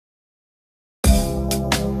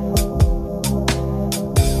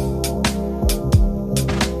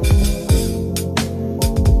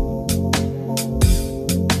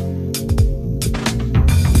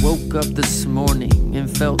up this morning and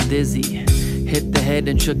felt dizzy. Hit the head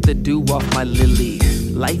and shook the dew off my lily.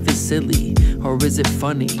 Life is silly, or is it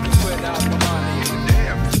funny?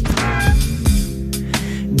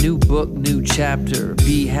 New book, new chapter.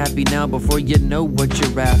 Be happy now before you know what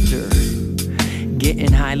you're after.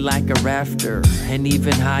 Getting high like a rafter, and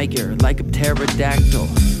even higher like a pterodactyl.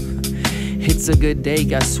 It's a good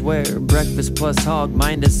day, I swear. Breakfast plus hog,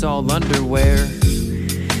 minus all underwear.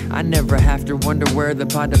 I never have to wonder where the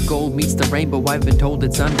pot of gold meets the rainbow. I've been told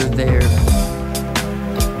it's under there.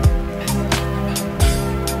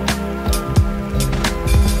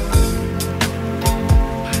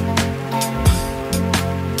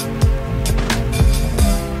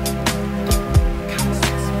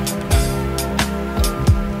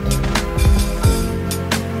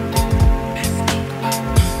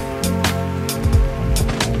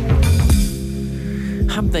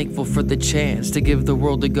 I'm thankful for the chance to give the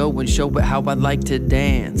world a go and show it how I like to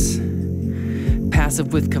dance.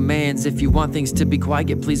 Passive with commands. If you want things to be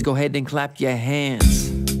quiet, please go ahead and clap your hands.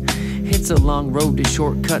 It's a long road to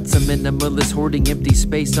shortcuts, a minimalist hoarding empty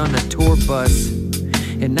space on a tour bus.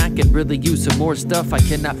 And I could really use some more stuff. I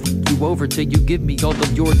cannot f you over till you give me all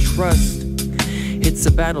of your trust. It's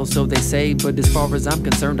a battle, so they say, but as far as I'm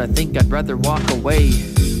concerned, I think I'd rather walk away.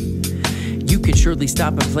 You can surely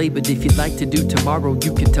stop and play, but if you'd like to do tomorrow,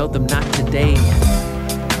 you can tell them not today.